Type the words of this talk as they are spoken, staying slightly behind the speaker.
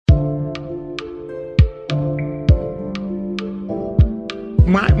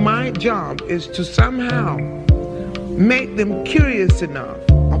My job is to somehow make them curious enough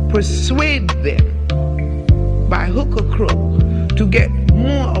or persuade them by hook or crook to get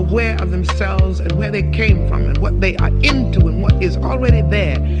more aware of themselves and where they came from and what they are into and what is already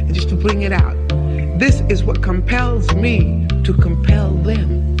there, and just to bring it out. This is what compels me to compel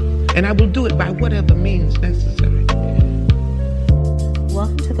them, and I will do it by whatever means necessary.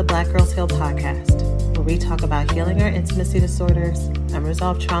 Welcome to the Black Girls Heal podcast, where we talk about healing our intimacy disorders,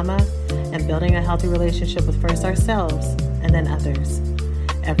 unresolved trauma, and building a healthy relationship with first ourselves and then others.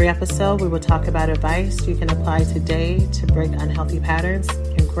 Every episode, we will talk about advice you can apply today to break unhealthy patterns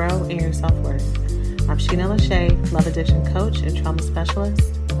and grow in your self-worth. I'm Sheena Lachey, love addiction coach and trauma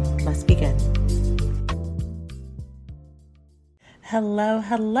specialist. Let's begin.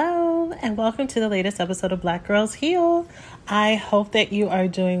 Hello, and welcome to the latest episode of Black Girls Heal. I hope that you are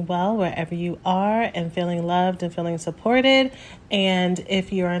doing well wherever you are and feeling loved and feeling supported. And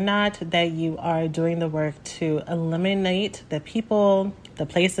if you are not, that you are doing the work to eliminate the people, the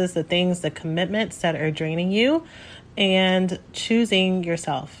places, the things, the commitments that are draining you, and choosing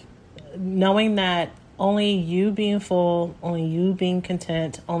yourself. Knowing that only you being full, only you being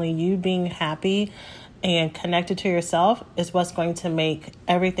content, only you being happy and connected to yourself is what's going to make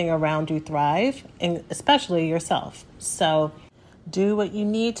everything around you thrive, and especially yourself. So do what you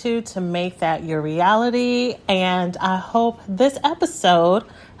need to make that your reality. And I hope this episode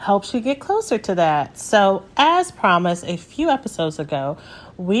helps you get closer to that. So as promised a few episodes ago,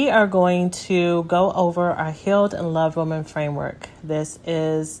 we are going to go over our Healed and Loved Woman framework. This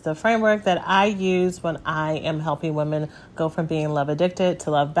is the framework that I use when I am helping women go from being love addicted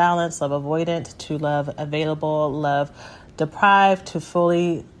to love balanced, love avoidant, to love available, love deprived, to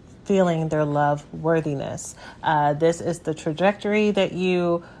fully feeling their love worthiness. This is the trajectory that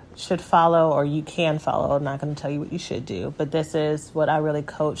you should follow, or you can follow. I'm not going to tell you what you should do, but this is what I really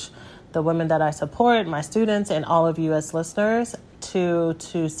coach the women that I support, my students, and all of you as listeners to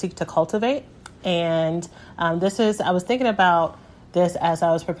seek to cultivate. And I was thinking about this as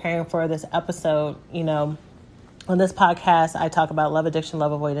I was preparing for this episode. You know, on this podcast, I talk about love addiction,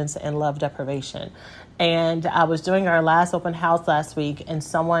 love avoidance, and love deprivation. And I was doing our last open house last week, and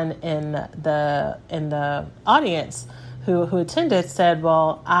someone in the audience who attended said,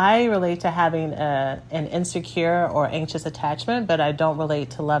 well, I relate to having an insecure or anxious attachment, but I don't relate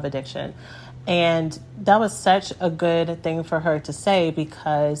to love addiction. And that was such a good thing for her to say,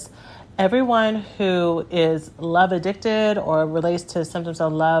 because everyone who is love addicted or relates to symptoms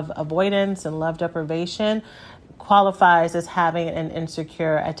of love avoidance and love deprivation qualifies as having an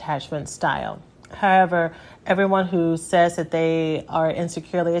insecure attachment style. However, everyone who says that they are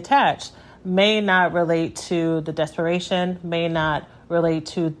insecurely attached may not relate to the desperation, may not relate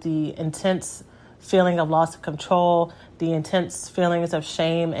to the intense feeling of loss of control, the intense feelings of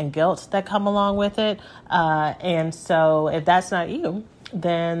shame and guilt that come along with it. And so if that's not you,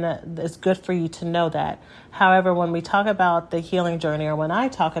 then it's good for you to know that. However, when we talk about the healing journey, or when I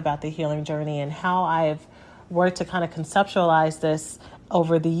talk about the healing journey and how I've worked to kind of conceptualize this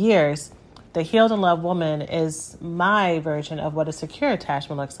over the years, the Healed and Loved Woman is my version of what a secure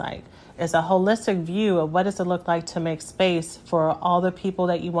attachment looks like. It's a holistic view of what does it look like to make space for all the people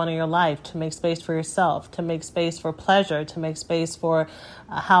that you want in your life, to make space for yourself, to make space for pleasure, to make space for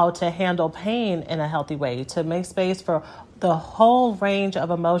how to handle pain in a healthy way, to make space for the whole range of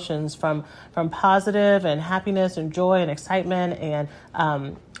emotions from positive and happiness and joy and excitement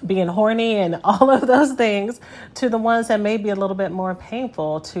and being horny and all of those things, to the ones that may be a little bit more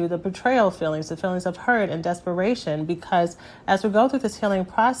painful, to the betrayal feelings, the feelings of hurt and desperation. Because as we go through this healing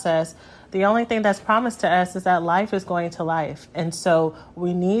process, the only thing that's promised to us is that life is going to life. And so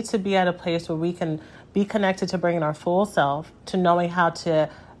we need to be at a place where we can be connected to bringing our full self, to knowing how to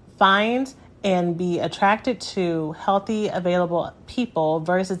find and be attracted to healthy, available people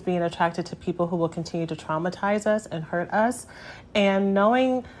versus being attracted to people who will continue to traumatize us and hurt us. And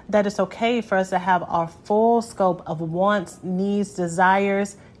knowing that it's okay for us to have our full scope of wants, needs,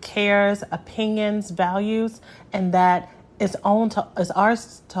 desires, cares, opinions, values, and that it's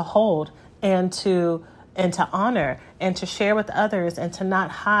ours to hold and to honor and to share with others, and to not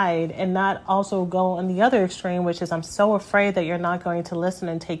hide, and not also go on the other extreme, which is I'm so afraid that you're not going to listen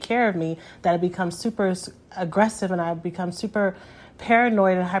and take care of me that I become super aggressive and I become super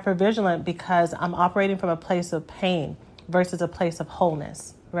paranoid and hypervigilant because I'm operating from a place of pain versus a place of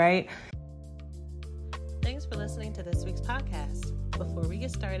wholeness, right? Thanks for listening to this week's podcast. Before we get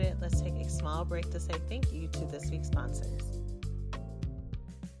started, let's take a small break to say thank you to this week's sponsors.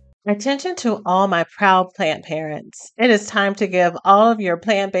 Attention to all my proud plant parents. It is time to give all of your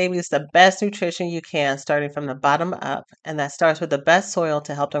plant babies the best nutrition you can, starting from the bottom up, and that starts with the best soil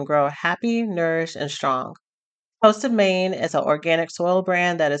to help them grow happy, nourished, and strong. Coast of Maine is an organic soil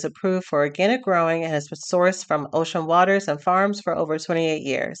brand that is approved for organic growing and has been sourced from ocean waters and farms for over 28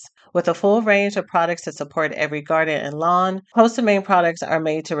 years. With a full range of products to support every garden and lawn, Coast of Maine products are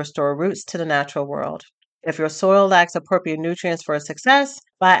made to restore roots to the natural world. If your soil lacks appropriate nutrients for success,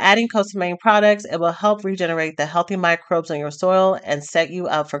 by adding Coast of Maine products, it will help regenerate the healthy microbes in your soil and set you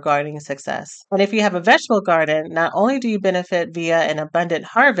up for gardening success. And if you have a vegetable garden, not only do you benefit via an abundant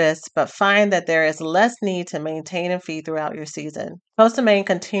harvest, but find that there is less need to maintain and feed throughout your season. Coast of Maine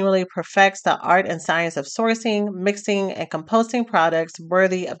continually perfects the art and science of sourcing, mixing, and composting products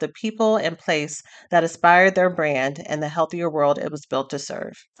worthy of the people and place that inspired their brand and the healthier world it was built to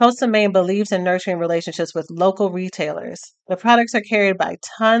serve. Coast of Maine believes in nurturing relationships with local retailers. The products are carried by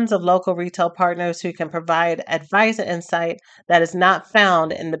tons of local retail partners who can provide advice and insight that is not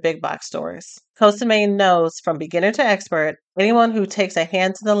found in the big box stores. Coast of Maine knows from beginner to expert, anyone who takes a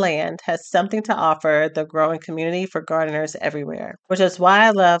hand to the land has something to offer the growing community for gardeners everywhere, which is why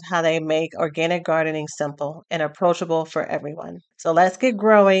I love how they make organic gardening simple and approachable for everyone. So let's get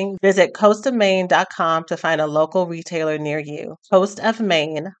growing. Visit coastofmaine.com to find a local retailer near you. Coast of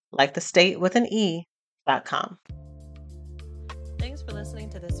Maine, like the state with an E.com. Thanks for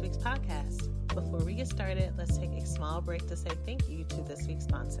listening to this week's podcast. Before we get started, let's take a small break to say thank you to this week's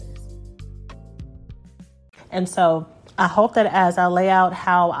sponsors. And so I hope that as I lay out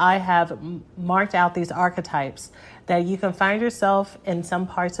how I have marked out these archetypes, that you can find yourself in some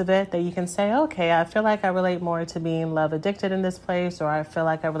parts of it that you can say, okay, I feel like I relate more to being love addicted in this place, or I feel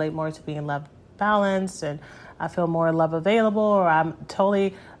like I relate more to being love balanced, and I feel more love available, or I'm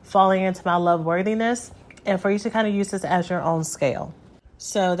totally falling into my love worthiness. And for you to kind of use this as your own scale.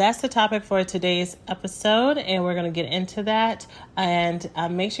 So that's the topic for today's episode, and we're going to get into that. And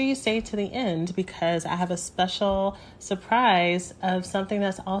make sure you stay to the end, because I have a special surprise of something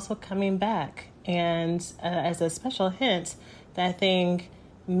that's also coming back. And as a special hint, that thing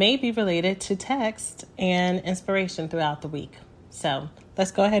may be related to text and inspiration throughout the week. So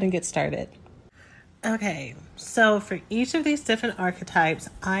let's go ahead and get started. Okay, so for each of these different archetypes,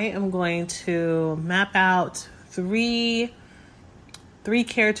 I am going to map out three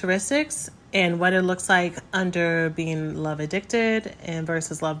characteristics and what it looks like under being love addicted and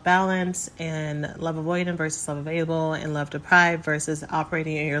versus love balance, and love avoidant versus love available, and love deprived versus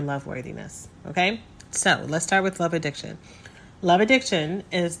operating in your love worthiness. Okay, so let's start with love addiction. Love addiction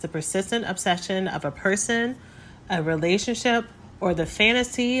is the persistent obsession of a person, a relationship, or the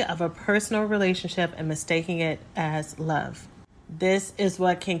fantasy of a personal relationship and mistaking it as love. This is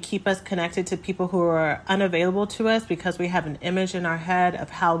what can keep us connected to people who are unavailable to us because we have an image in our head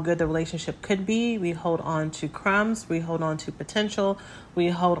of how good the relationship could be. We hold on to crumbs, we hold on to potential, we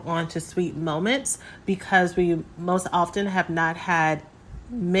hold on to sweet moments because we most often have not had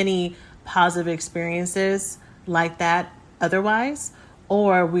many positive experiences like that otherwise.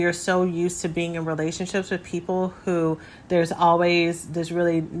 Or we are so used to being in relationships with people who there's always this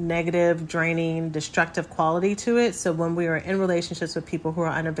really negative, draining, destructive quality to it. So when we are in relationships with people who are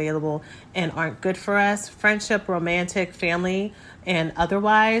unavailable and aren't good for us, friendship, romantic, family, and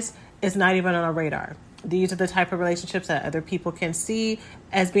otherwise, is not even on our radar. These are the type of relationships that other people can see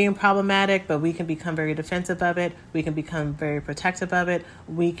as being problematic, but we can become very defensive of it. We can become very protective of it.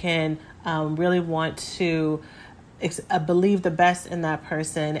 We can really want to believe the best in that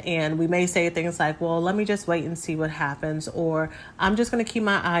person, and we may say things like, well, let me just wait and see what happens, or I'm just going to keep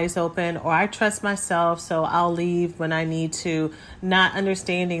my eyes open, or I trust myself, so I'll leave when I need to, not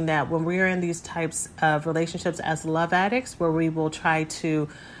understanding that when we are in these types of relationships as love addicts, where we will try to,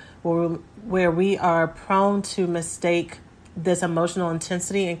 where we are prone to mistake this emotional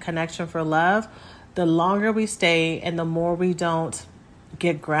intensity and connection for love, the longer we stay and the more we don't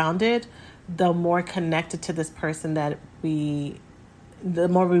get grounded, the more connected to this person the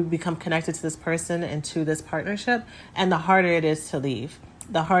more we become connected to this person and to this partnership, and the harder it is to leave.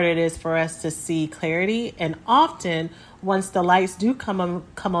 The harder it is for us to see clarity. And often, once the lights do come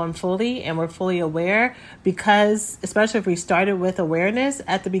on fully and we're fully aware, because especially if we started with awareness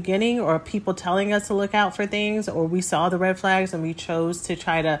at the beginning, or people telling us to look out for things, or we saw the red flags and we chose to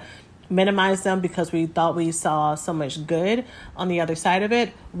try to minimize them because we thought we saw so much good on the other side of it,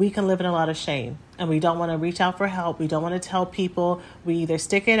 we can live in a lot of shame. And we don't want to reach out for help. We don't want to tell people. We either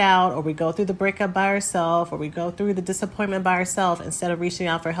stick it out, or we go through the breakup by ourselves, or we go through the disappointment by ourselves instead of reaching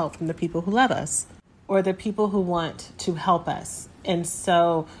out for help from the people who love us or the people who want to help us. And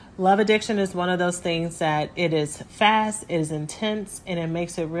so love addiction is one of those things that it is fast, it is intense, and it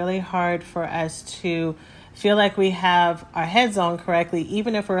makes it really hard for us to feel like we have our heads on correctly,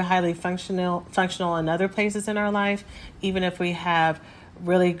 even if we're highly functional in other places in our life, even if we have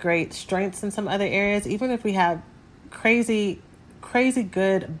really great strengths in some other areas, even if we have crazy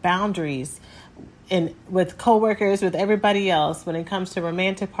good boundaries with coworkers, with everybody else, when it comes to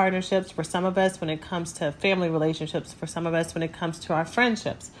romantic partnerships for some of us, when it comes to family relationships for some of us, when it comes to our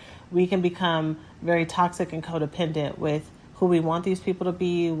friendships, we can become very toxic and codependent with who we want these people to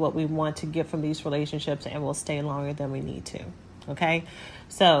be, what we want to get from these relationships, and we'll stay longer than we need to. Okay?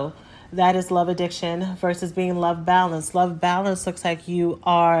 So that is love addiction versus being love balanced. Love balance looks like you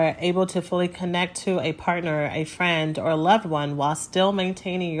are able to fully connect to a partner, a friend, or a loved one while still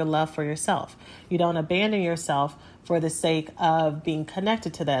maintaining your love for yourself. You don't abandon yourself for the sake of being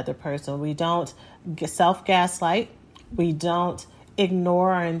connected to the other person. We don't self-gaslight. We don't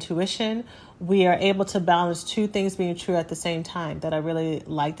ignore our intuition. We are able to balance two things being true at the same time, that I really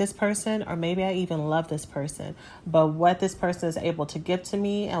like this person, or maybe I even love this person, but what this person is able to give to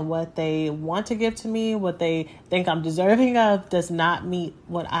me and what they want to give to me, what they think I'm deserving of, does not meet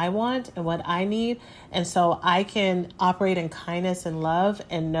what I want and what I need. And so I can operate in kindness and love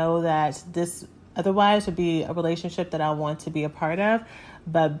and know that this otherwise would be a relationship that I want to be a part of,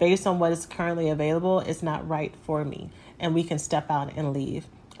 but based on what is currently available, it's not right for me, and we can step out and leave.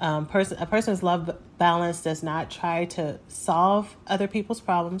 A person's love balance does not try to solve other people's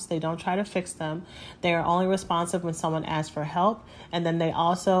problems. They don't try to fix them. They are only responsive when someone asks for help. And then they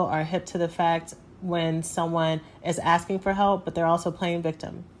also are hip to the fact when someone is asking for help, but they're also playing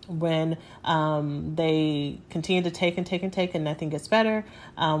victim. When they continue to take and nothing gets better,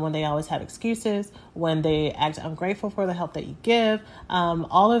 when they always have excuses, when they act ungrateful for the help that you give.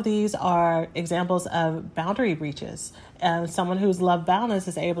 All of these are examples of boundary breaches. Someone who's love balanced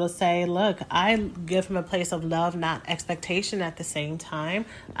is able to say, look, I give from a place of love, not expectation at the same time.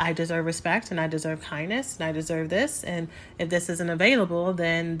 I deserve respect and I deserve kindness and I deserve this. And if this isn't available,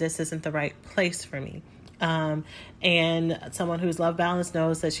 then this isn't the right place for me. And someone who's love balanced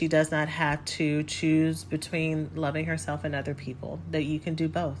knows that she does not have to choose between loving herself and other people, that you can do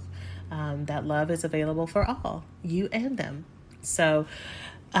both. That love is available for all, you and them. So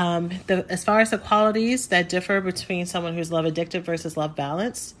as far as the qualities that differ between someone who's love addicted versus love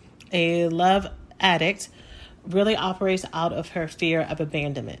balanced, a love addict really operates out of her fear of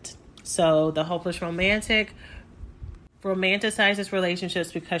abandonment. So the hopeless romantic romanticizes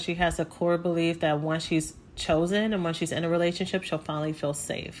relationships because she has a core belief that once she's chosen and once she's in a relationship, she'll finally feel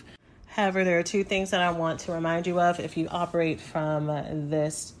safe. However, there are two things that I want to remind you of if you operate from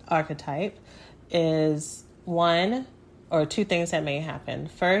this archetype. Is one, or two things that may happen.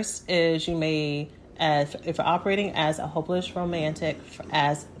 First is you may, if you're operating as a hopeless romantic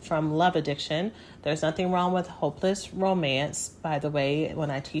as from love addiction, there's nothing wrong with hopeless romance. By the way, when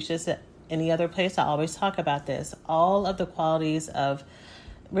I teach this at any other place, I always talk about this. All of the qualities of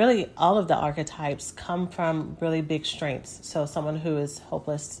really all of the archetypes come from really big strengths. So someone who is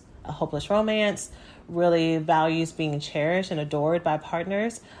hopeless, a hopeless romance, really values being cherished and adored by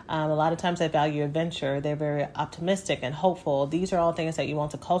partners. A lot of times they value adventure. They're very optimistic and hopeful. These are all things that you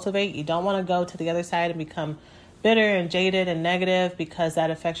want to cultivate. You don't want to go to the other side and become bitter and jaded and negative, because that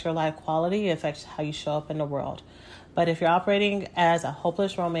affects your life quality. It affects how you show up in the world. But if you're operating as a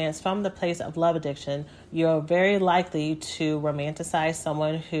hopeless romance from the place of love addiction, you're very likely to romanticize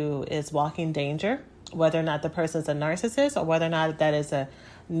someone who is walking danger, whether or not the person's a narcissist or whether or not that is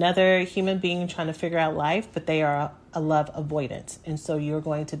another human being trying to figure out life, but they are a love avoidant. And so you're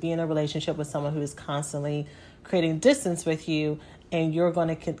going to be in a relationship with someone who is constantly creating distance with you, and you're going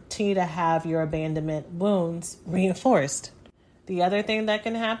to continue to have your abandonment wounds reinforced. The other thing that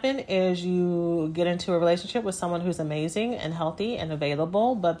can happen is you get into a relationship with someone who's amazing and healthy and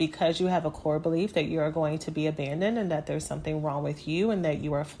available, but because you have a core belief that you are going to be abandoned and that there's something wrong with you and that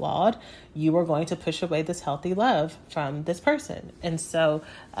you are flawed, you are going to push away this healthy love from this person. And so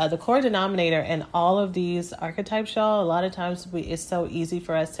the core denominator in all of these archetypes, y'all, a lot of times it's so easy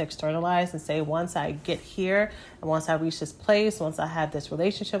for us to externalize and say, once I get here and once I reach this place, once I have this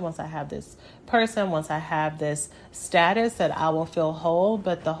relationship, once I have this person, once I have this status, that I will feel whole.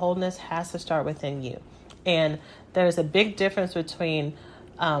 But the wholeness has to start within you. And there's a big difference between,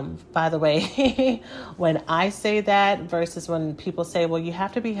 by the way, when I say that versus when people say, well, you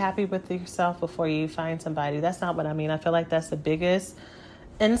have to be happy with yourself before you find somebody. That's not what I mean. I feel like that's the biggest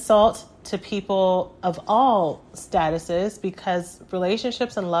insult to people of all statuses, because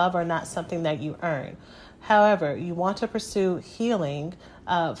relationships and love are not something that you earn. However, you want to pursue healing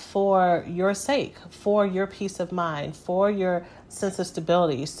for your sake, for your peace of mind, for your sense of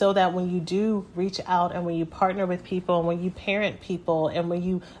stability, so that when you do reach out and when you partner with people and when you parent people and when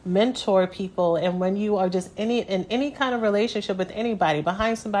you mentor people and when you are just in any kind of relationship with anybody,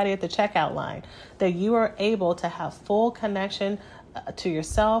 behind somebody at the checkout line, that you are able to have full connection to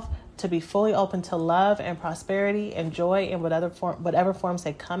yourself, to be fully open to love and prosperity and joy in whatever forms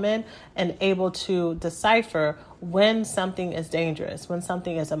they come in, and able to decipher when something is dangerous, when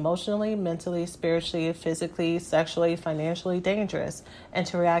something is emotionally, mentally, spiritually, physically, sexually, financially dangerous, and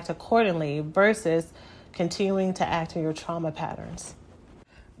to react accordingly versus continuing to act in your trauma patterns.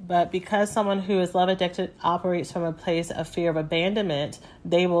 But because someone who is love addicted operates from a place of fear of abandonment,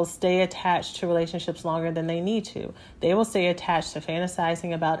 they will stay attached to relationships longer than they need to. They will stay attached to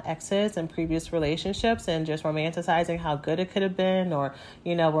fantasizing about exes and previous relationships and just romanticizing how good it could have been, or,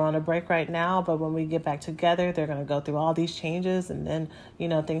 we're on a break right now, but when we get back together, they're going to go through all these changes and then,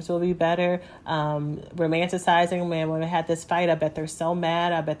 things will be better. Romanticizing, man, when we had this fight, I bet they're so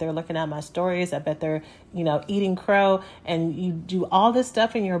mad. I bet they're looking at my stories. I bet they're, eating crow. And you do all this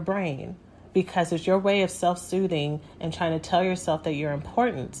stuff in your brain because it's your way of self-soothing and trying to tell yourself that you're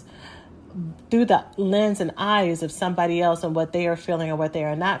important through the lens and eyes of somebody else and what they are feeling or what they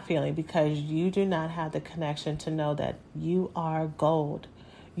are not feeling, because you do not have the connection to know that you are gold.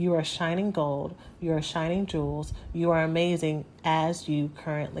 You are shining gold. You are shining jewels. You are amazing as you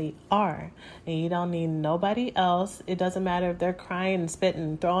currently are. And you don't need nobody else. It doesn't matter if they're crying and spitting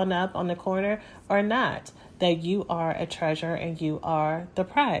and throwing up on the corner or not, that you are a treasure and you are the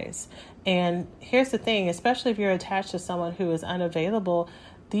prize. And here's the thing, especially if you're attached to someone who is unavailable,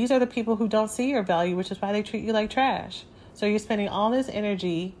 these are the people who don't see your value, which is why they treat you like trash. So you're spending all this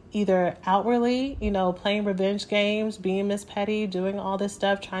energy either outwardly, playing revenge games, being Miss Petty, doing all this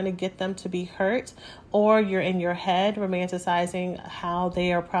stuff, trying to get them to be hurt, or you're in your head romanticizing how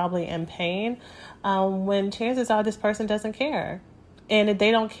they are probably in pain, when chances are this person doesn't care. And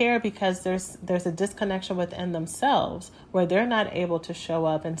they don't care because there's a disconnection within themselves where they're not able to show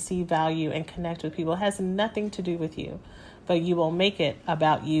up and see value and connect with people. It has nothing to do with you, but you will make it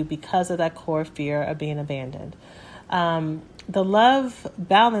about you because of that core fear of being abandoned. The love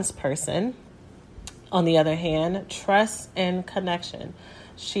balanced person, on the other hand, trusts in connection.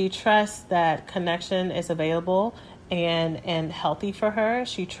 She trusts that connection is available and healthy for her.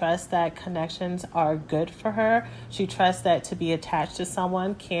 She trusts that connections are good for her. She trusts that to be attached to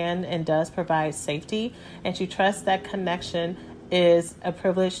someone can and does provide safety. And she trusts that connection is a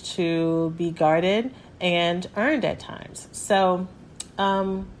privilege to be guarded and earned at times. So,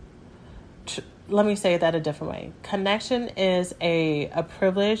 let me say that a different way. Connection is a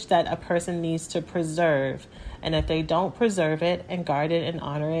privilege that a person needs to preserve. And if they don't preserve it and guard it and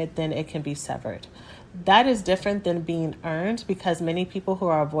honor it, then it can be severed. That is different than being earned, because many people who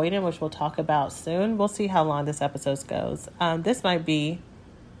are avoidant, which we'll talk about soon, we'll see how long this episode goes. This might need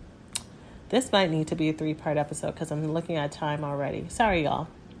to be a 3-part episode because I'm looking at time already. Sorry, y'all.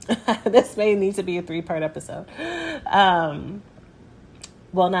 This may need to be a 3-part episode.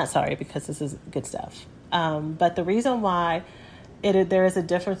 Well, not sorry, because this is good stuff. But the reason why there is a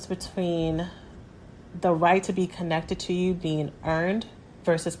difference between the right to be connected to you being earned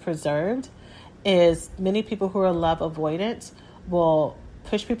versus preserved is many people who are love avoidant will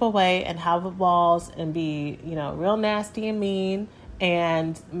push people away and have walls and be, real nasty and mean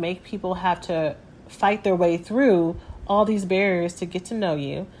and make people have to fight their way through all these barriers to get to know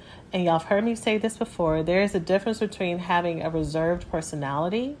you. And y'all have heard me say this before, there is a difference between having a reserved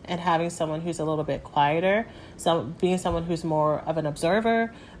personality and having someone who's a little bit quieter, being someone who's more of an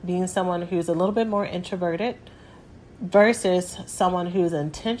observer, being someone who's a little bit more introverted, versus someone who's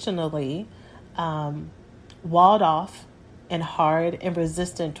intentionally walled off and hard and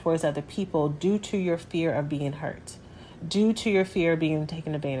resistant towards other people due to your fear of being hurt, due to your fear of being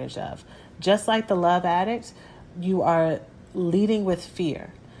taken advantage of. Just like the love addict, you are leading with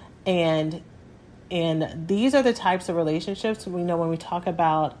fear. And these are the types of relationships we know when we talk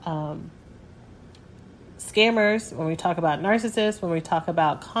about scammers, when we talk about narcissists, when we talk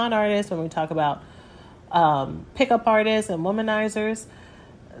about con artists, when we talk about pickup artists and womanizers.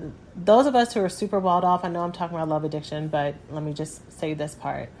 Those of us who are super walled off, I know I'm talking about love addiction, but let me just say this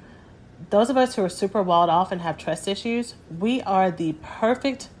part. Those of us who are super walled off and have trust issues, we are the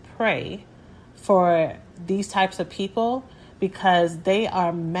perfect prey for these types of people, because they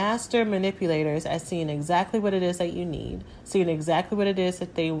are master manipulators at seeing exactly what it is that you need, seeing exactly what it is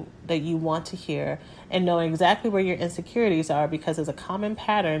that you want to hear, and knowing exactly where your insecurities are, because it's a common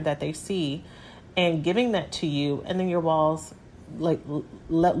pattern that they see, and giving that to you, and then your walls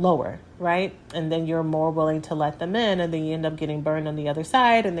lower, right? And then you're more willing to let them in, and then you end up getting burned on the other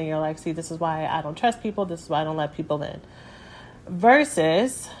side, and then you're like, see, this is why I don't trust people, this is why I don't let people in.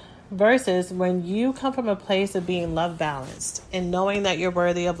 Versus when you come from a place of being love balanced and knowing that you're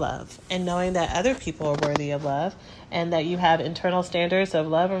worthy of love and knowing that other people are worthy of love and that you have internal standards of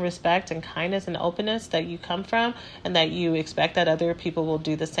love and respect and kindness and openness that you come from, and that you expect that other people will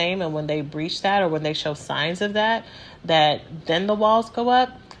do the same, and when they breach that or when they show signs of that then the walls go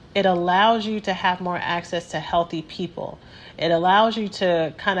up. It allows you to have more access to healthy people. It allows you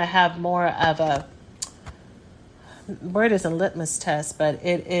to kind of have more of a word isn't litmus test, but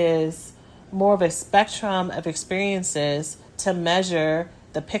it is more of a spectrum of experiences to measure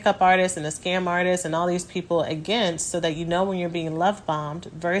the pickup artists and the scam artists and all these people against, so that you know when you're being love bombed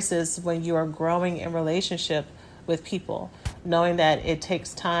versus when you are growing in relationship with people, knowing that it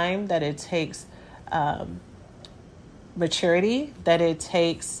takes time, that it takes maturity, that it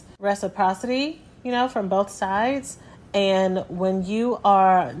takes reciprocity, from both sides. And when you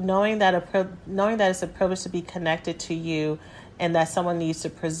are knowing that it's a privilege to be connected to you, and that someone needs to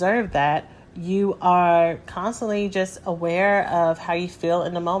preserve that, you are constantly just aware of how you feel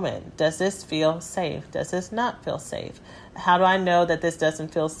in the moment. Does this feel safe? Does this not feel safe? How do I know that this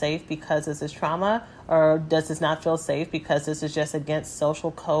doesn't feel safe because this is trauma, or does this not feel safe because this is just against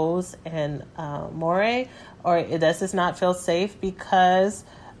social codes and more, or does this not feel safe because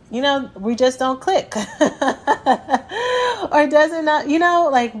we just don't click? Or does it not,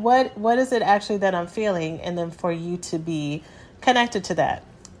 like what is it actually that I'm feeling? And then for you to be connected to that.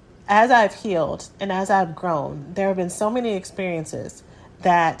 As I've healed and as I've grown, there have been so many experiences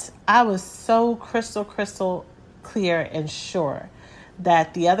that I was so crystal clear and sure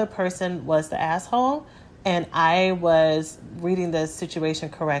that the other person was the asshole and I was reading the situation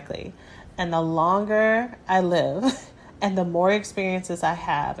correctly. And the longer I live, and the more experiences I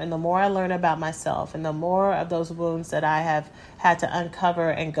have, and the more I learn about myself, and the more of those wounds that I have had to uncover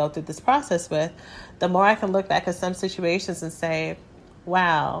and go through this process with, the more I can look back at some situations and say,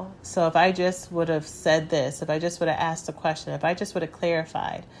 wow, so if I just would have said this, if I just would have asked a question, if I just would have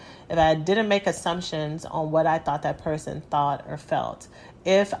clarified, if I didn't make assumptions on what I thought that person thought or felt,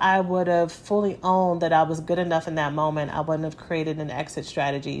 if I would have fully owned that I was good enough in that moment, I wouldn't have created an exit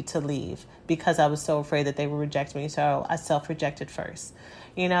strategy to leave because I was so afraid that they would reject me. So I self-rejected first.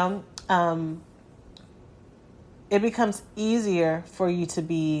 It becomes easier for you to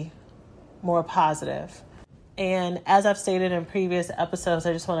be more positive. And as I've stated in previous episodes,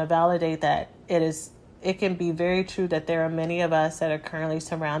 I just want to validate that it can be very true that there are many of us that are currently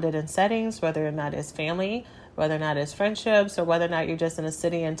surrounded in settings, whether or not it's family, whether or not it's friendships, or whether or not you're just in a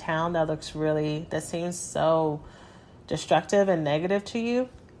city and town that seems so destructive and negative to you,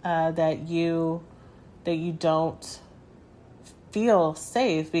 that you don't feel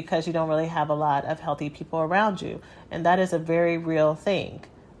safe because you don't really have a lot of healthy people around you. And that is a very real thing.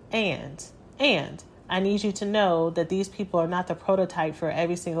 And I need you to know that these people are not the prototype for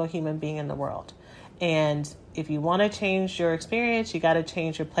every single human being in the world. And if you want to change your experience, you got to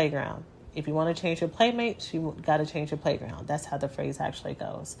change your playground. If you want to change your playmates, you got to change your playground. That's how the phrase actually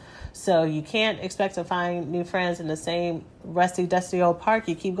goes. So you can't expect to find new friends in the same rusty, dusty old park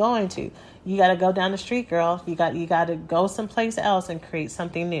you keep going to. You got to go down the street, girl. You got to go someplace else and create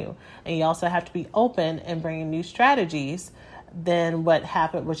something new. And you also have to be open and bring new strategies than what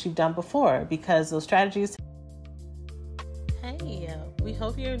you've done before, because those strategies. Hey, we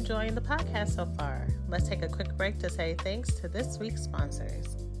hope you're enjoying the podcast so far. Let's take a quick break to say thanks to this week's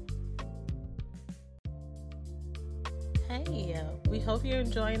sponsors. Hey, we hope you're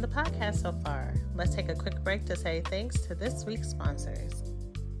enjoying the podcast so far. Let's take a quick break to say thanks to this week's sponsors.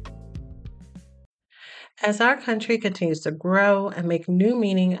 As our country continues to grow and make new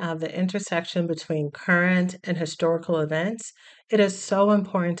meaning of the intersection between current and historical events, it is so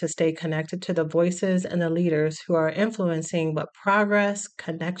important to stay connected to the voices and the leaders who are influencing what progress,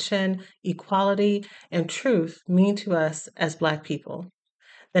 connection, equality, and truth mean to us as Black people.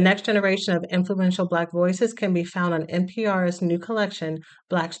 The next generation of influential Black voices can be found on NPR's new collection,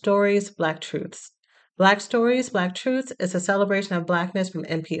 Black Stories, Black Truths. Black Stories, Black Truths is a celebration of Blackness from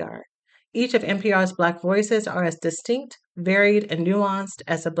NPR. Each of NPR's Black voices are as distinct, varied, and nuanced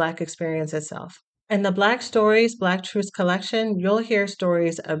as the Black experience itself. In the Black Stories, Black Truths collection, you'll hear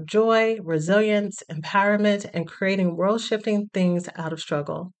stories of joy, resilience, empowerment, and creating world-shifting things out of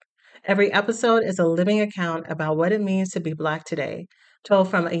struggle. Every episode is a living account about what it means to be Black today, told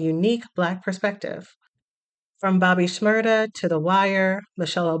from a unique Black perspective. From Bobby Shmurda to The Wire,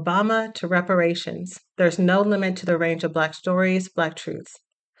 Michelle Obama to reparations, there's no limit to the range of Black stories, Black truths.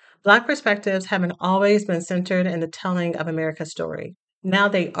 Black perspectives haven't always been centered in the telling of America's story. Now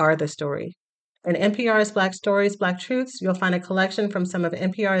they are the story. In NPR's Black Stories, Black Truths, you'll find a collection from some of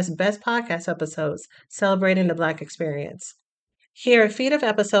NPR's best podcast episodes celebrating the Black experience. Hear a feed of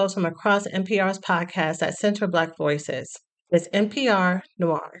episodes from across NPR's podcasts that center Black voices. It's NPR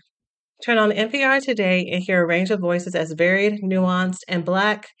Noir. Turn on NPR today and hear a range of voices as varied, nuanced, and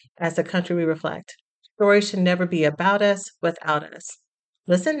Black as the country we reflect. Stories should never be about us, without us.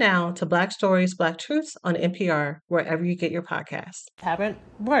 Listen now to Black Stories, Black Truths on NPR, wherever you get your podcasts. Haven't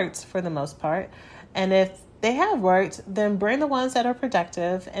worked for the most part. And if they have worked, then bring the ones that are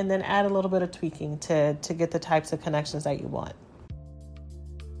productive and then add a little bit of tweaking to get the types of connections that you want.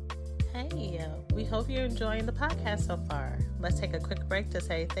 Hey, we hope you're enjoying the podcast so far. Let's take a quick break to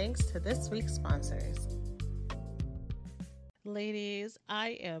say thanks to this week's sponsors. Ladies, I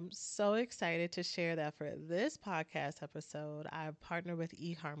am so excited to share that for this podcast episode, I've partnered with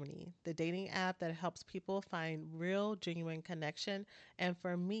eHarmony, the dating app that helps people find real, genuine connection. And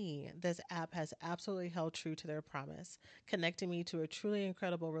for me, this app has absolutely held true to their promise, connecting me to a truly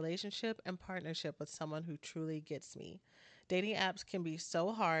incredible relationship and partnership with someone who truly gets me. Dating apps can be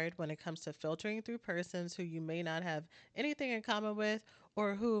so hard when it comes to filtering through persons who you may not have anything in common with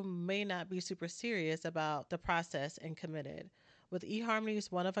or who may not be super serious about the process and committed. With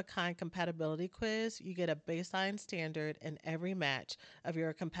eHarmony's one-of-a-kind compatibility quiz, you get a baseline standard in every match of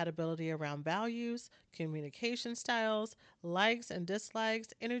your compatibility around values, communication styles, likes and dislikes,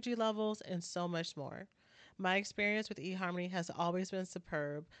 energy levels, and so much more. My experience with eHarmony has always been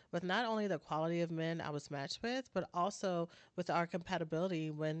superb, with not only the quality of men I was matched with, but also with our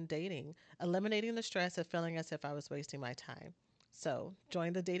compatibility when dating, eliminating the stress of feeling as if I was wasting my time. So,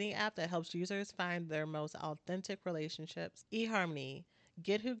 join the dating app that helps users find their most authentic relationships. eHarmony,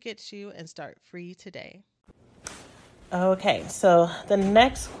 get who gets you and start free today. Okay, so the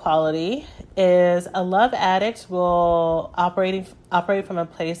next quality is a love addict will operate from a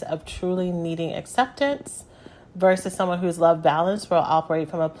place of truly needing acceptance versus someone who's love balanced will operate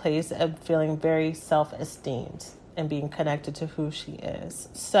from a place of feeling very self-esteemed and being connected to who she is.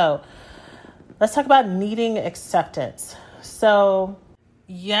 So let's talk about needing acceptance. So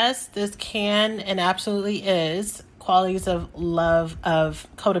yes, this can and absolutely is qualities of love, of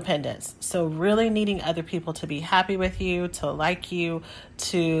codependence. So really needing other people to be happy with you, to like you,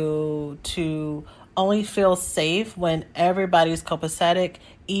 to only feel safe when everybody's copacetic,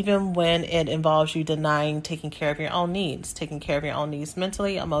 even when it involves you denying taking care of your own needs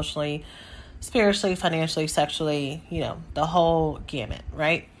mentally, emotionally, spiritually, financially, sexually, the whole gamut,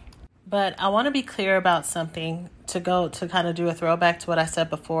 right? But I want to be clear about something to kind of do a throwback to what I said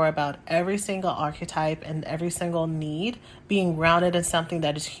before about every single archetype and every single need being grounded in something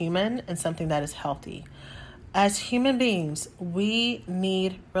that is human and something that is healthy. As human beings, we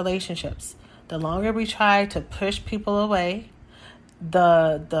need relationships. The longer we try to push people away,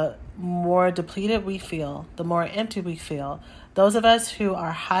 the more depleted we feel, the more empty we feel. Those of us who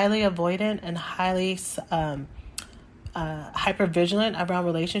are highly avoidant and highly hypervigilant around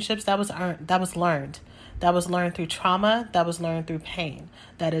relationships, that was learned. That was learned through trauma. That was learned through pain.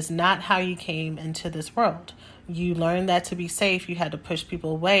 That is not how you came into this world. You learned that to be safe, you had to push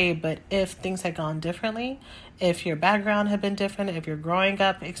people away. But if things had gone differently, if your background had been different, if your growing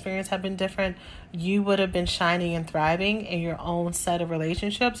up experience had been different, you would have been shining and thriving in your own set of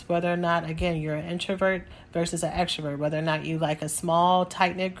relationships, whether or not, again, you're an introvert versus an extrovert, whether or not you like a small,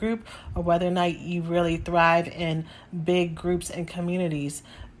 tight-knit group, or whether or not you really thrive in big groups and communities.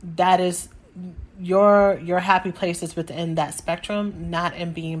 That is your happy places within that spectrum, not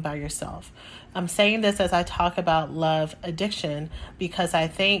in being by yourself. I'm saying this as I talk about love addiction, because I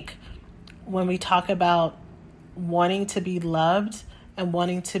think when we talk about wanting to be loved and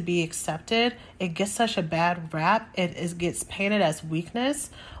wanting to be accepted, it gets such a bad rap. It gets painted as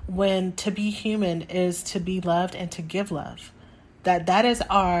weakness, when to be human is to be loved and to give love. That is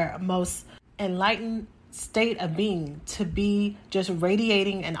our most enlightened state of being, to be just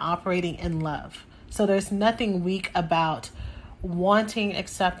radiating and operating in love. So there's nothing weak about wanting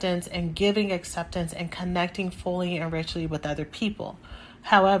acceptance and giving acceptance and connecting fully and richly with other people.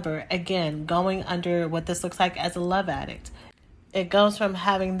 However, again, going under what this looks like as a love addict, it goes from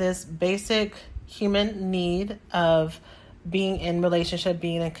having this basic human need of being in relationship,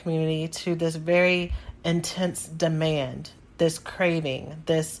 being in community, to this very intense demand, this craving,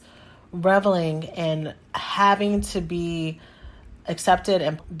 this reveling and having to be accepted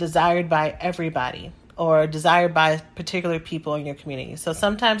and desired by everybody, or desired by particular people in your community. So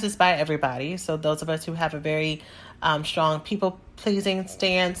sometimes it's by everybody. So those of us who have a very strong people pleasing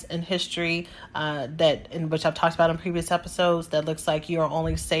stance in history in which I've talked about in previous episodes, that looks like you're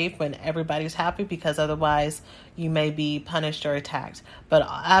only safe when everybody's happy, because otherwise you may be punished or attacked. But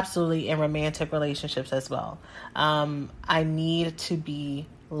absolutely in romantic relationships as well. I need to be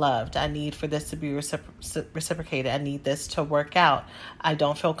loved. I need for this to be reciprocated. I need this to work out. I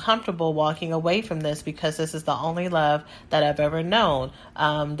don't feel comfortable walking away from this because this is the only love that I've ever known.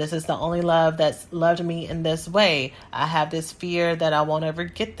 This is the only love that's loved me in this way. I have this fear that I won't ever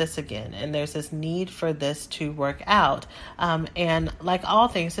get this again. And there's this need for this to work out. And like all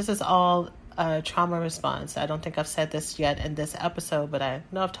things, this is all trauma response. I don't think I've said this yet in this episode, but I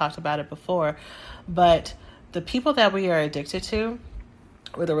know I've talked about it before. But the people that we are addicted to,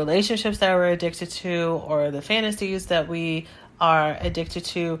 or the relationships that we're addicted to, or the fantasies that we are addicted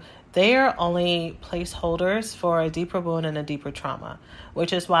to, they are only placeholders for a deeper wound and a deeper trauma,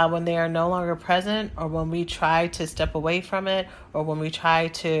 which is why when they are no longer present, or when we try to step away from it, or when we try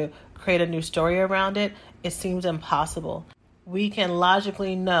to create a new story around it, it seems impossible. We can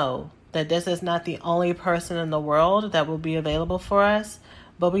logically know that this is not the only person in the world that will be available for us,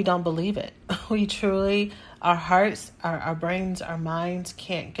 but we don't believe it. We truly, our hearts, our brains, our minds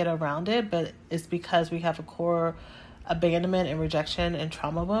can't get around it, but it's because we have a core abandonment and rejection and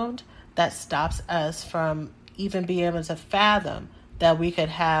trauma wound that stops us from even being able to fathom that we could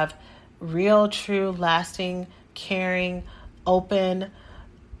have real, true, lasting, caring, open,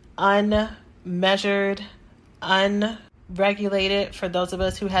 unmeasured, unregulated, for those of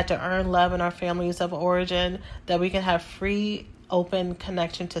us who had to earn love in our families of origin, that we can have free, open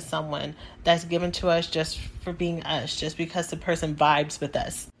connection to someone that's given to us just for being us, just because the person vibes with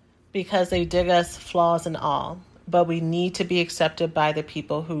us, because they dig us, flaws and all. But we need to be accepted by the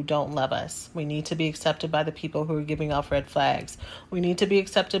people who don't love us. We need to be accepted by the people who are giving off red flags. We need to be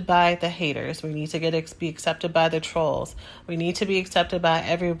accepted by the haters. We need to be accepted by the trolls. We need to be accepted by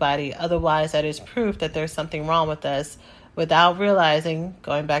everybody. Otherwise, that is proof that there's something wrong with us, without realizing,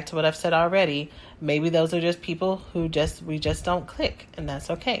 going back to what I've said already, maybe those are just people who we just don't click, and that's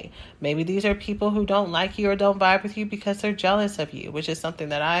okay. Maybe these are people who don't like you or don't vibe with you because they're jealous of you, which is something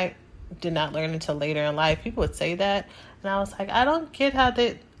that I did not learn until later in life. People would say that, and I was like, I don't get how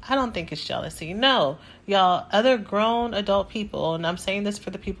I don't think it's jealousy. No, y'all, other grown adult people, and I'm saying this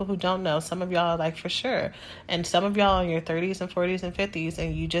for the people who don't know, some of y'all are like, for sure, and some of y'all in your 30s and 40s and 50s,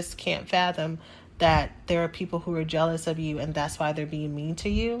 and you just can't fathom that there are people who are jealous of you, and that's why they're being mean to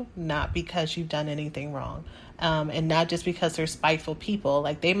you, not because you've done anything wrong. And not just because they're spiteful people.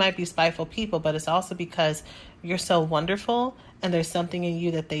 Like, they might be spiteful people, but it's also because you're so wonderful and there's something in you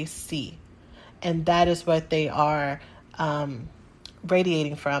that they see. And that is what they are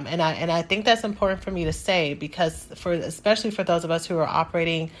radiating from. And I think that's important for me to say, because especially for those of us who are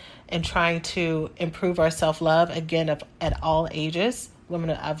operating and trying to improve our self-love, again, at all ages.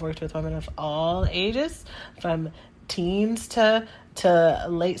 I've worked with women of all ages, from teens to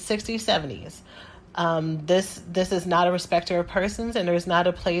late 60s, 70s. This is not a respecter of persons, and there's not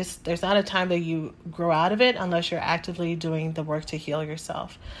a time that you grow out of it unless you're actively doing the work to heal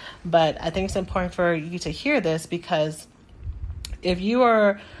yourself. But I think it's important for you to hear this, because if you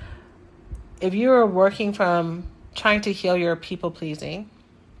are working from trying to heal your people pleasing,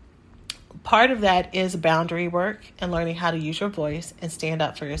 part of that is boundary work and learning how to use your voice and stand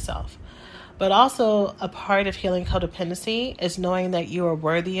up for yourself. But also a part of healing codependency is knowing that you are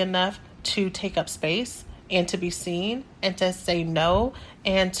worthy enough to take up space and to be seen and to say no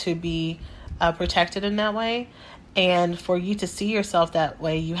and to be protected in that way. And for you to see yourself that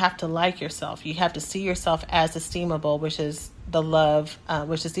way, you have to like yourself. You have to see yourself as esteemable, which is the love,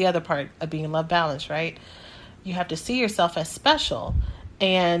 which is the other part of being love balanced, right? You have to see yourself as special.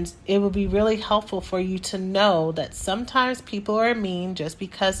 And it will be really helpful for you to know that sometimes people are mean just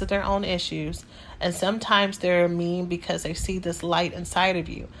because of their own issues. And sometimes they're mean because they see this light inside of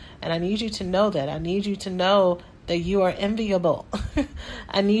you. And I need you to know that. I need you to know that you are enviable.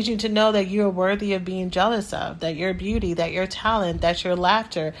 I need you to know that you are worthy of being jealous of, that your beauty, that your talent, that your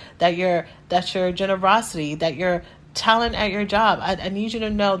laughter, that your generosity, that your talent at your job. I need you to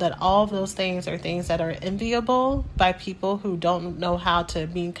know that all of those things are things that are enviable by people who don't know how to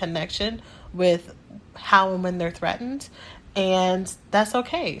be in connection with how and when they're threatened. And that's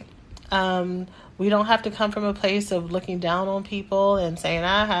okay. We don't have to come from a place of looking down on people and saying,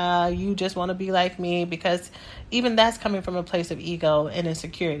 you just want to be like me, because even that's coming from a place of ego and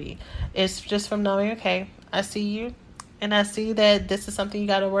insecurity. It's just from knowing, okay, I see you. And I see that this is something you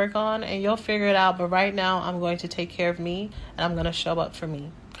got to work on, and you'll figure it out. But right now, I'm going to take care of me, and I'm going to show up for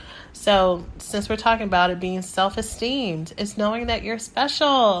me. So since we're talking about it being self-esteemed, it's knowing that you're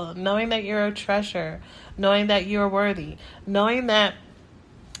special, knowing that you're a treasure, knowing that you're worthy, knowing that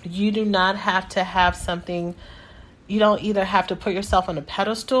you do not have to have something. You don't either have to put yourself on a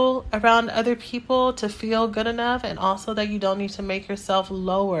pedestal around other people to feel good enough, and also that you don't need to make yourself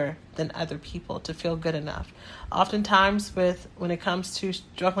lower than other people to feel good enough. Oftentimes when it comes to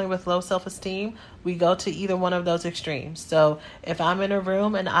struggling with low self-esteem, we go to either one of those extremes. So if I'm in a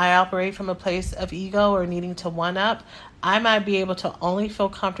room and I operate from a place of ego or needing to one-up, I might be able to only feel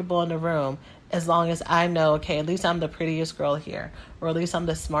comfortable in the room as long as I know, okay, at least I'm the prettiest girl here, or at least I'm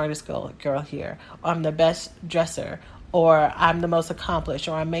the smartest girl here, or I'm the best dresser, or I'm the most accomplished,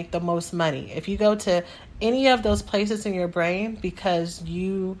 or I make the most money. If you go to any of those places in your brain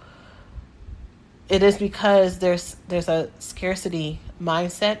it is because there's a scarcity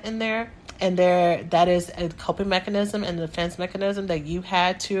mindset in there, and that is a coping mechanism and a defense mechanism that you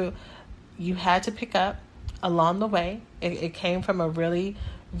had to pick up along the way. It came from a really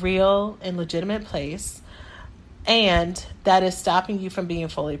real and legitimate place, and that is stopping you from being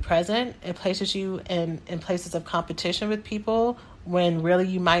fully present. It places you in places of competition with people when really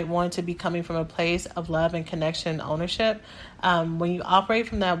you might want to be coming from a place of love and connection and ownership. When you operate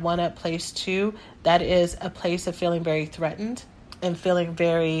from that one-up place too, that is a place of feeling very threatened and feeling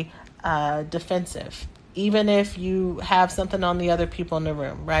very defensive. Even if you have something on the other people in the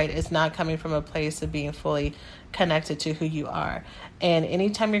room, right? It's not coming from a place of being fully connected to who you are. And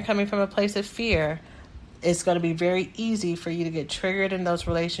anytime you're coming from a place of fear, it's going to be very easy for you to get triggered in those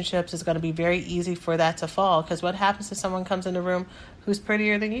relationships. It's going to be very easy for that to fall. Because what happens if someone comes in the room who's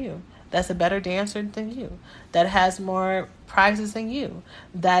prettier than you, that's a better dancer than you, that has more prizes than you,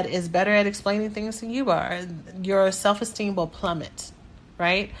 that is better at explaining things than you are? Your self-esteem will plummet.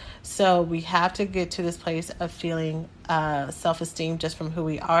 Right? So we have to get to this place of feeling self-esteem just from who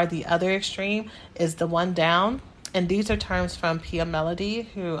we are. The other extreme is the one down. And these are terms from Pia Mellody,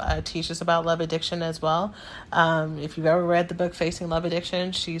 who teaches about love addiction as well. If you've ever read the book Facing Love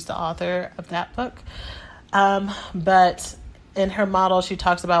Addiction, she's the author of that book. But in her model, she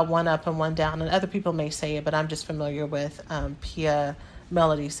talks about one up and one down. And other people may say it, but I'm just familiar with Pia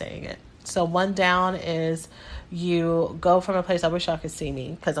Mellody saying it. So one down is you go from a place, I wish y'all could see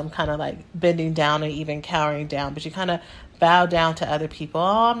me because I'm kind of like bending down and even cowering down, but you kind of bow down to other people.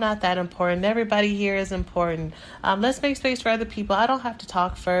 Oh, I'm not that important. Everybody here is important. Let's make space for other people. I don't have to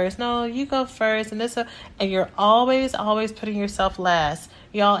talk first. No, you go first. And you're always putting yourself last.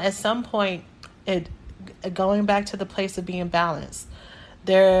 Y'all, at some point, going back to the place of being balanced,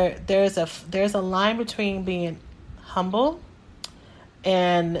 there's a line between being humble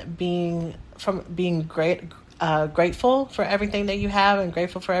and being grateful for everything that you have and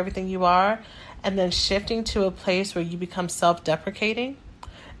grateful for everything you are, and then shifting to a place where you become self-deprecating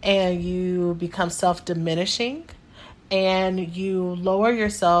and you become self-diminishing and you lower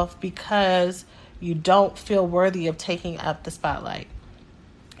yourself because you don't feel worthy of taking up the spotlight.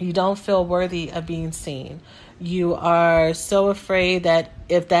 You don't feel worthy of being seen. You are so afraid that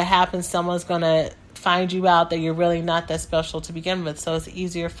if that happens, someone's going to find you out, that you're really not that special to begin with, so it's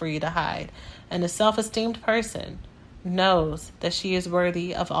easier for you to hide. And a self-esteemed person knows that she is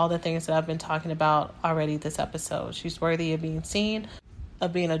worthy of all the things that I've been talking about already this episode. She's worthy of being seen,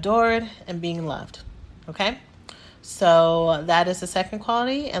 of being adored, and being loved. Okay? So that is the second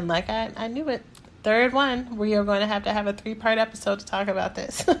quality, and like I knew it. Third one, we are going to have a 3-part episode to talk about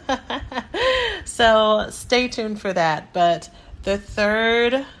this. So stay tuned for that. But the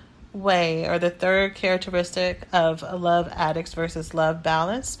third way, or the third characteristic of love addicts versus love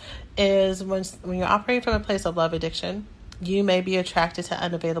balance, is when you're operating from a place of love addiction, you may be attracted to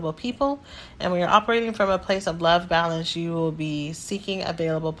unavailable people. And when you're operating from a place of love balance, you will be seeking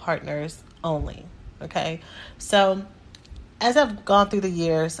available partners only. Okay? So as I've gone through the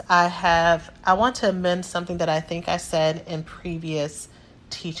years, I want to amend something that I think I said in previous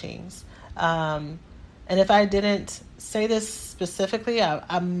teachings. And if I didn't say this specifically,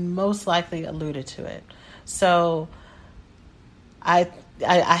 I most likely alluded to it. So I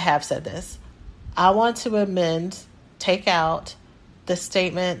have said this. I want to take out the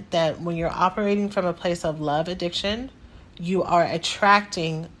statement that when you're operating from a place of love addiction, you are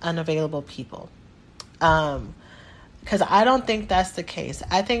attracting unavailable people. Because I don't think that's the case.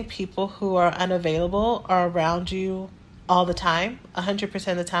 I think people who are unavailable are around you all the time,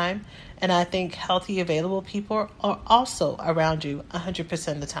 100% of the time. And I think healthy, available people are also around you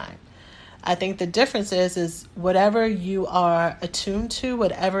 100% of the time. I think the difference is whatever you are attuned to,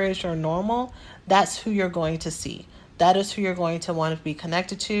 whatever is your normal, that's who you're going to see. That is who you're going to want to be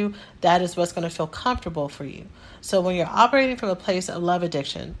connected to. That is what's going to feel comfortable for you. So when you're operating from a place of love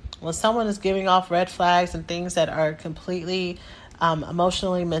addiction, when someone is giving off red flags and things that are completely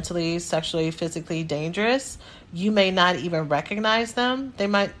emotionally, mentally, sexually, physically dangerous, you may not even recognize them.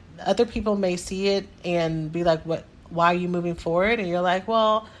 Other people may see it and be like, "What? Why are you moving forward?" And you're like,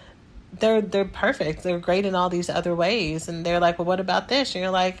 "Well, they're perfect. They're great in all these other ways." And they're like, "Well, what about this?" And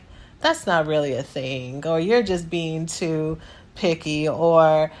you're like, "That's not really a thing," or "You're just being too picky,"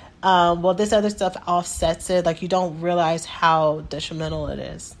 or well, this other stuff offsets it. Like, you don't realize how detrimental it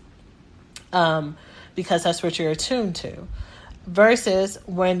is, because that's what you're attuned to. Versus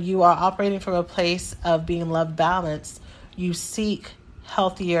when you are operating from a place of being love balanced, you seek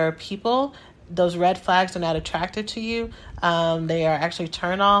healthier people. Those red flags are not attractive to you. They are actually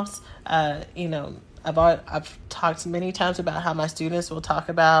turnoffs. I've talked many times about how my students will talk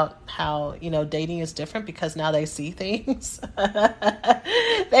about how, dating is different because now they see things.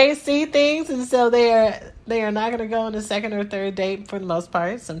 They see things, and so they are not going to go on a second or third date for the most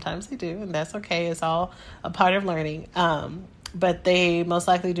part. Sometimes they do, and that's okay. It's all a part of learning. But they most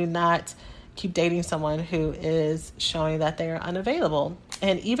likely do not keep dating someone who is showing that they are unavailable.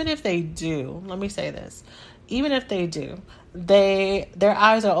 And even if they do, let me say this, even if they do, their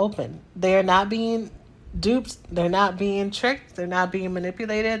eyes are open. They are not being duped. They're not being tricked. They're not being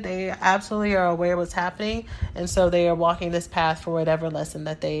manipulated. They absolutely are aware of what's happening. And so they are walking this path for whatever lesson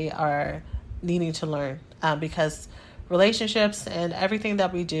that they are needing to learn. Because relationships and everything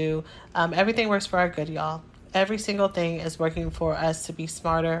that we do, everything works for our good, y'all. Every single thing is working for us to be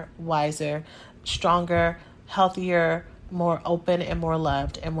smarter, wiser, stronger, healthier, more open, and more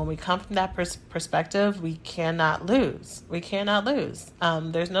loved. And when we come from that perspective, we cannot lose. We cannot lose.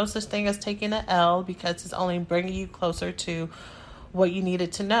 There's no such thing as taking an L, because it's only bringing you closer to what you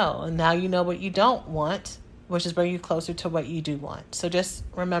needed to know. And now you know what you don't want, which is bringing you closer to what you do want. So just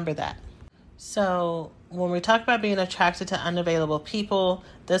remember that. So when we talk about being attracted to unavailable people,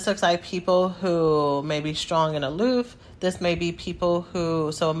 this looks like people who may be strong and aloof. This may be people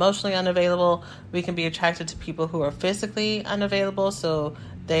who, so emotionally unavailable. We can be attracted to people who are physically unavailable. So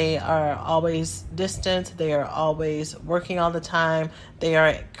they are always distant. They are always working all the time. They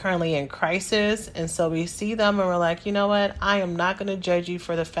are currently in crisis. And so we see them and we're like, you know what? I am not going to judge you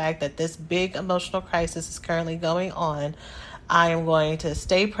for the fact that this big emotional crisis is currently going on. I am going to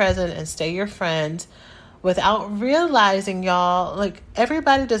stay present and stay your friend, without realizing, y'all, like,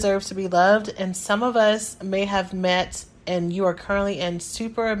 everybody deserves to be loved. And some of us may have met, and you are currently in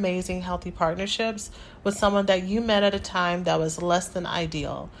super amazing, healthy partnerships with someone that you met at a time that was less than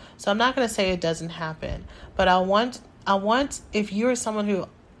ideal. So I'm not going to say it doesn't happen, but I want, if you're someone who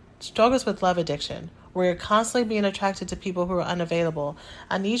struggles with love addiction, where you're constantly being attracted to people who are unavailable,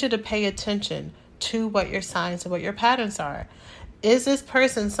 I need you to pay attention to what your signs and what your patterns are. Is this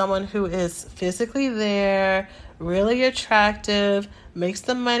person someone who is physically there, really attractive, makes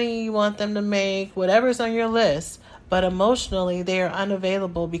the money you want them to make, whatever's on your list, but emotionally they are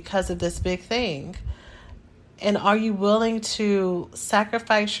unavailable because of this big thing? And are you willing to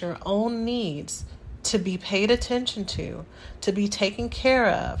sacrifice your own needs to be paid attention to be taken care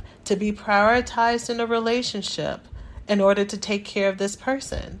of, to be prioritized in a relationship in order to take care of this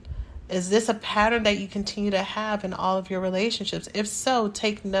person? Is this a pattern that you continue to have in all of your relationships? If so,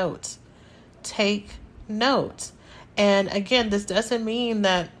 take note. Take note. And again, this doesn't mean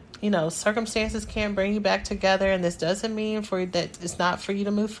that, circumstances can't bring you back together. And this doesn't mean that it's not for you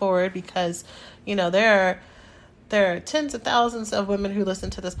to move forward, because, there are tens of thousands of women who listen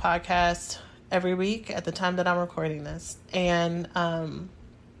to this podcast every week at the time that I'm recording this. And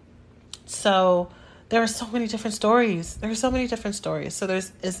so there are so many different stories. So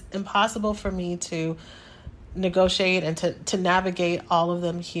it's impossible for me to negotiate and to navigate all of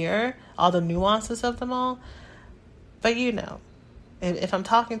them here, all the nuances of them all. But if I'm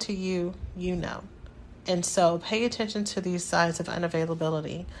talking to you, And so pay attention to these signs of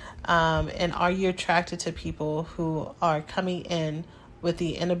unavailability. And are you attracted to people who are coming in with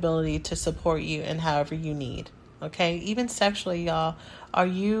the inability to support you in however you need? Okay, even sexually, y'all. Are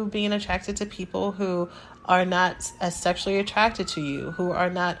you being attracted to people who are not as sexually attracted to you, who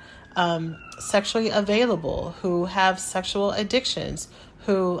are not sexually available, who have sexual addictions,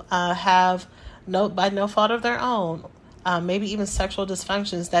 who have by no fault of their own, maybe even sexual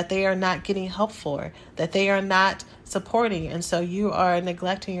dysfunctions that they are not getting help for, that they are not supporting, and so you are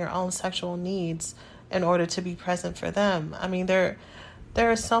neglecting your own sexual needs in order to be present for them? I mean, there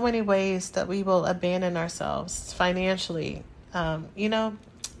are so many ways that we will abandon ourselves financially. I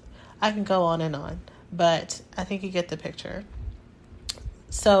can go on and on, but I think you get the picture.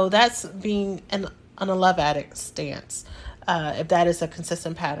 So that's being on a love addict stance, if that is a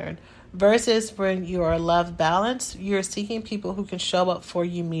consistent pattern. Versus when you are love balanced, you're seeking people who can show up for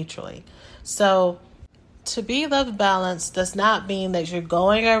you mutually. So to be love balanced does not mean that you're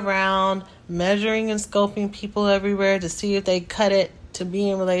going around measuring and scoping people everywhere to see if they cut it to be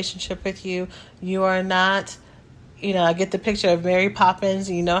in relationship with you. You are not, I get the picture of Mary Poppins.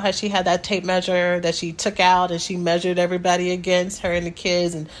 You know how she had that tape measure that she took out and she measured everybody against her and the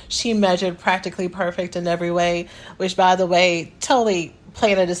kids, and she measured practically perfect in every way, which, by the way, totally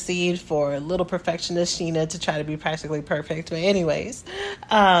planted a seed for little perfectionist Sheena to try to be practically perfect. But anyways,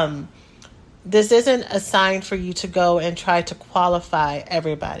 this isn't a sign for you to go and try to qualify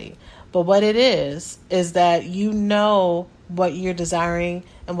everybody. But what it is that you know what you're desiring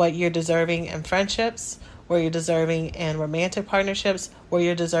and what you're deserving in friendships, where you're deserving in romantic partnerships, where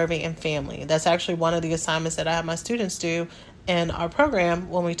you're deserving in family. That's actually one of the assignments that I have my students do in our program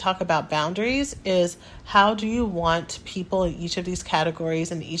when we talk about boundaries, is how do you want people in each of these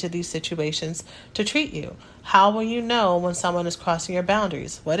categories and each of these situations to treat you? How will you know when someone is crossing your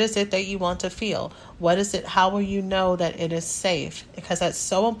boundaries? What is it that you want to feel? How will you know that it is safe? Because that's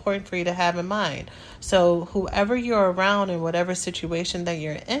so important for you to have in mind. So whoever you're around in whatever situation that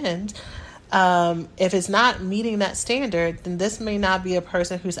you're in, if it's not meeting that standard, then this may not be a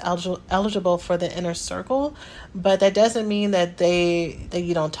person who's eligible for the inner circle. But that doesn't mean that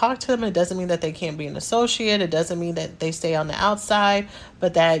you don't talk to them. It doesn't mean that they can't be an associate. It doesn't mean that they stay on the outside,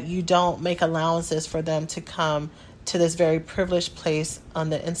 but that you don't make allowances for them to come to this very privileged place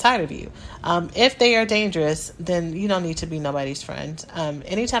on the inside of you. If they are dangerous, then you don't need to be nobody's friend.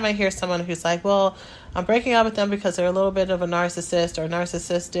 Anytime I hear someone who's like, well, I'm breaking up with them because they're a little bit of a narcissist or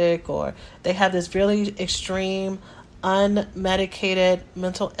narcissistic, or they have this really extreme, unmedicated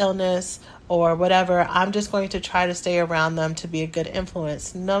mental illness or whatever, I'm just going to try to stay around them to be a good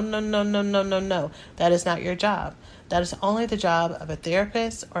influence. No. That is not your job. That is only the job of a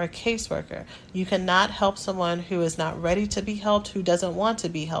therapist or a caseworker. You cannot help someone who is not ready to be helped, who doesn't want to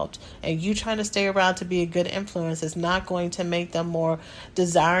be helped. And you trying to stay around to be a good influence is not going to make them more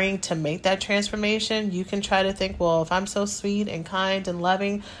desiring to make that transformation. You can try to think, well, if I'm so sweet and kind and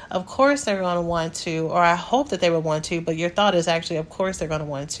loving, of course they're going to want to, or I hope that they would want to, but your thought is actually, of course they're going to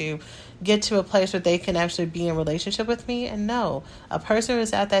want to get to a place where they can actually be in relationship with me. And no, a person who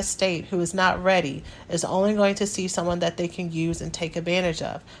is at that state who is not ready is only going to see someone that they can use and take advantage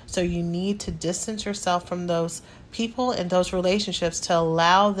of. So you need to distance yourself from those people and those relationships to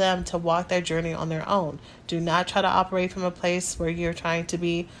allow them to walk their journey on their own. Do not try to operate from a place where you're trying to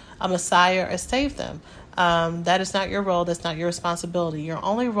be a messiah or save them. That is not your role. That's not your responsibility. Your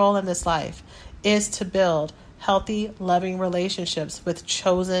only role in this life is to build healthy, loving relationships with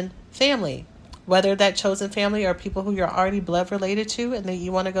chosen family. Whether that chosen family are people who you're already blood related to and that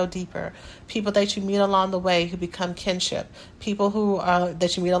you want to go deeper. People that you meet along the way who become kinship. People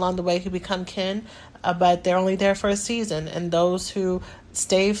that you meet along the way who become kin, but they're only there for a season. And those who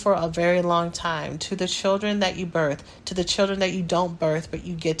stay for a very long time. To the children that you birth, to the children that you don't birth, but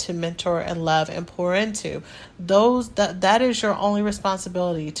you get to mentor and love and pour into. That is your only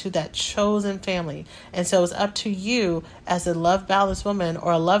responsibility to that chosen family. And so it's up to you as a love balanced woman,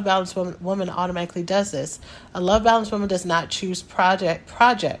 or a love balanced woman automatically does this. A love balanced woman does not choose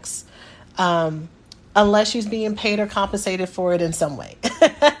projects unless she's being paid or compensated for it in some way.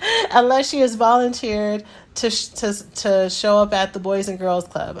 Unless she has volunteered to show up at the Boys and Girls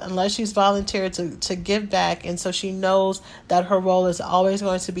Club, unless she's volunteered to give back, and so she knows that her role is always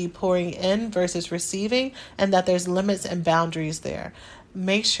going to be pouring in versus receiving, and that there's limits and boundaries there.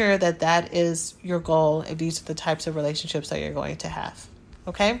 Make sure that is your goal if these are the types of relationships that you're going to have.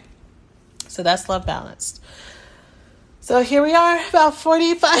 Okay? So that's love balanced. So here we are, about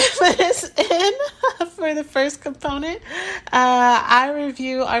 45 minutes in for the first component. I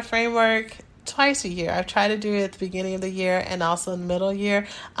review our framework twice a year. I try to do it at the beginning of the year and also in the middle of the year.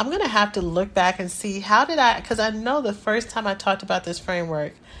 I'm going to have to look back and see because I know the first time I talked about this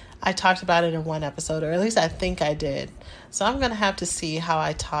framework, I talked about it in one episode, or at least I think I did. So I'm going to have to see how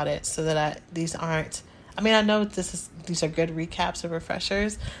I taught it so that I know these are good recaps or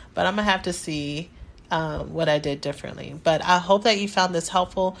refreshers, but I'm going to have to see what I did differently. But I hope that you found this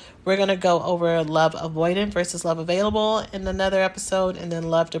helpful. We're going to go over love avoidant versus love available in another episode, and then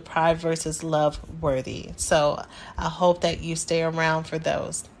love deprived versus love worthy. So I hope that you stay around for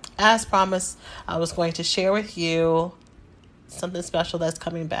those. As promised, I was going to share with you something special that's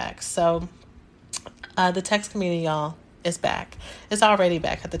coming back. So the text community, y'all, is back. It's already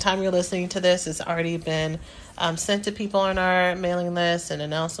back. At the time you're listening to this, it's already been sent to people on our mailing list and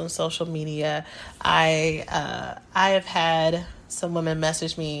announced on social media. I have had some women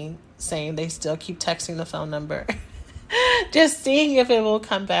message me saying they still keep texting the phone number, just seeing if it will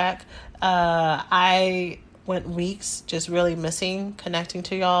come back. I went weeks just really missing connecting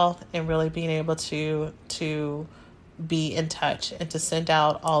to y'all and really being able to be in touch and to send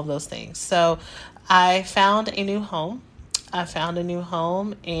out all of those things. So I found a new home.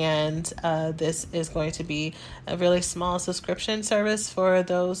 And this is going to be a really small subscription service for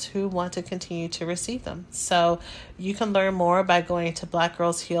those who want to continue to receive them. So you can learn more by going to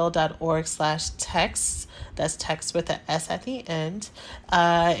blackgirlsheal.org/text. That's text with an S at the end.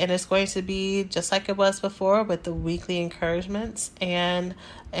 And it's going to be just like it was before with the weekly encouragements and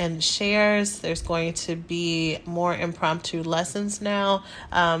shares. There's going to be more impromptu lessons now.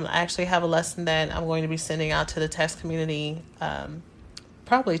 I actually have a lesson that I'm going to be sending out to the text community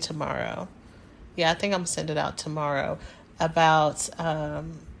probably tomorrow. Yeah, I think I'm going to send it out tomorrow about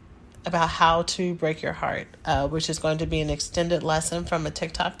how to break your heart, which is going to be an extended lesson from a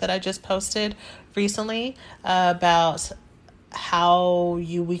TikTok that I just posted recently about how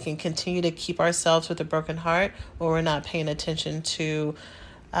we can continue to keep ourselves with a broken heart when we're not paying attention to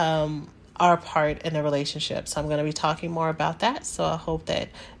our part in a relationship. So I'm going to be talking more about that. So I hope that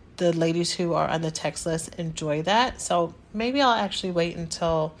the ladies who are on the text list enjoy that. So maybe I'll actually wait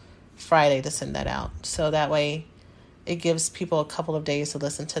until Friday to send that out. So that way it gives people a couple of days to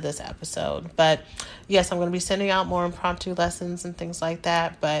listen to this episode. But yes, I'm going to be sending out more impromptu lessons and things like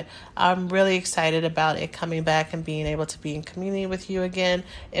that. But I'm really excited about it coming back and being able to be in community with you again.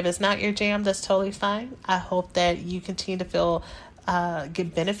 If it's not your jam, that's totally fine. I hope that you continue to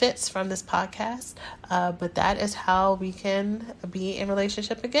get benefits from this podcast. But that is how we can be in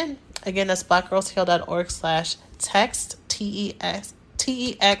relationship again. Again, that's blackgirlsheal.org/text,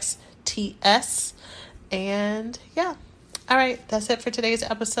 TEXTS. And yeah. All right. That's it for today's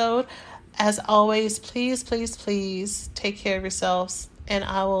episode. As always, please, please, please take care of yourselves. And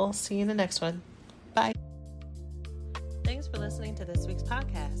I will see you in the next one. Bye. Thanks for listening to this week's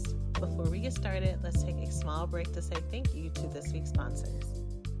podcast. Before we get started, let's take a small break to say thank you to this week's sponsors.